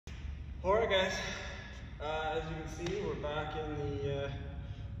Alright guys, as you can see, we're back in the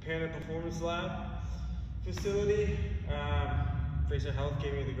Panda Performance Lab facility. Fraser Health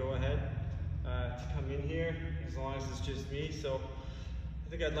gave me the go-ahead to come in here, as long as it's just me. So I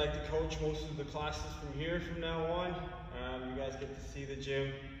think I'd like to coach most of the classes from here from now on. You guys get to see the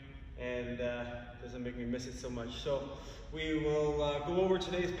gym and doesn't make me miss it so much. So we will go over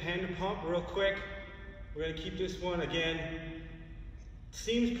today's Panda Pump real quick. We're going to keep this one again.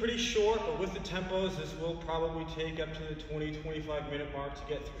 Seems pretty short, but with the tempos, this will probably take up to the 20-25 minute mark to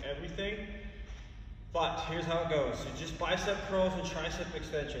get through everything. But here's how it goes. So just bicep curls and tricep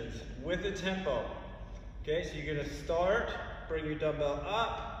extensions with the tempo. Okay, so you're gonna start, bring your dumbbell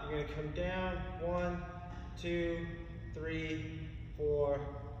up, you're gonna come down, 1, 2, 3, 4,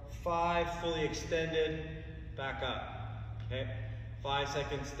 5, fully extended, back up. Okay, 5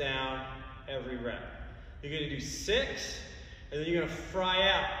 seconds down every rep. You're gonna do 6, and then you're gonna fry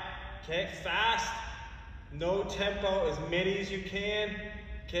out, okay? Fast, no tempo, as many as you can,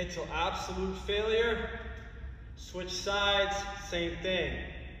 okay, till absolute failure. Switch sides, same thing.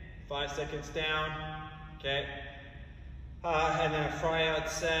 5 seconds down, okay? And then a fry out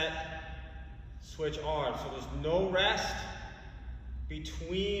set, switch arms. So there's no rest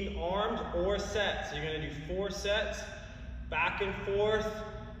between arms or sets. So you're gonna do 4 sets, back and forth,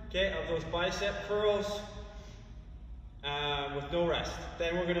 okay, of those bicep curls. With no rest.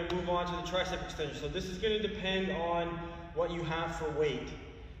 Then we're going to move on to the tricep extension. So this is going to depend on what you have for weight.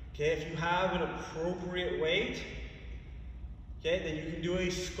 Okay, if you have an appropriate weight, okay, then you can do a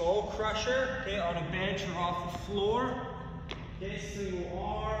skull crusher, okay, on a bench or off the floor. Okay, single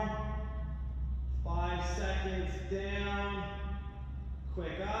arm, 5 seconds down,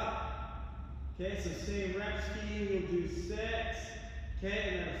 quick up. Okay, so same rep scheme, you'll do 6. Okay,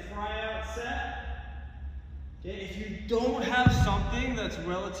 and then a fry out set. Okay, if you don't have something that's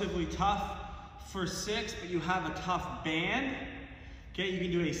relatively tough for 6, but you have a tough band, okay, you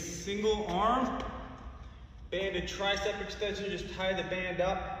can do a single arm, banded tricep extension, just tie the band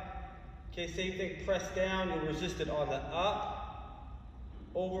up. Okay, same thing, press down, you'll resist it on the up,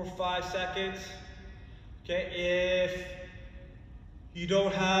 over 5 seconds. Okay, if you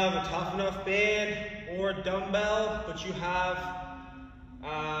don't have a tough enough band or a dumbbell, but you have,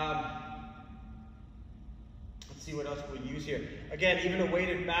 let's see what else we use here. Again, even a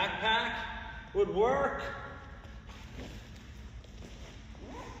weighted backpack would work.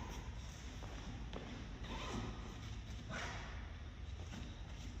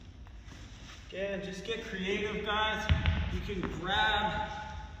 Again, just get creative, guys. You can grab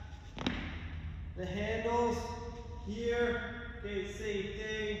the handles here. Okay, same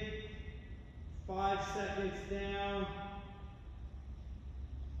thing. 5 seconds down.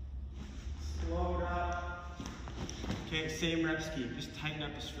 Slow it up. Okay, same rep scheme. Just tighten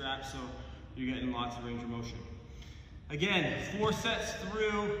up the strap so you're getting lots of range of motion. Again, 4 sets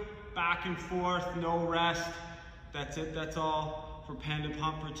through, back and forth, no rest. That's it, that's all for Panda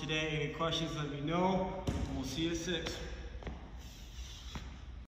Pump for today. Any questions, let me know. We'll see you at 6.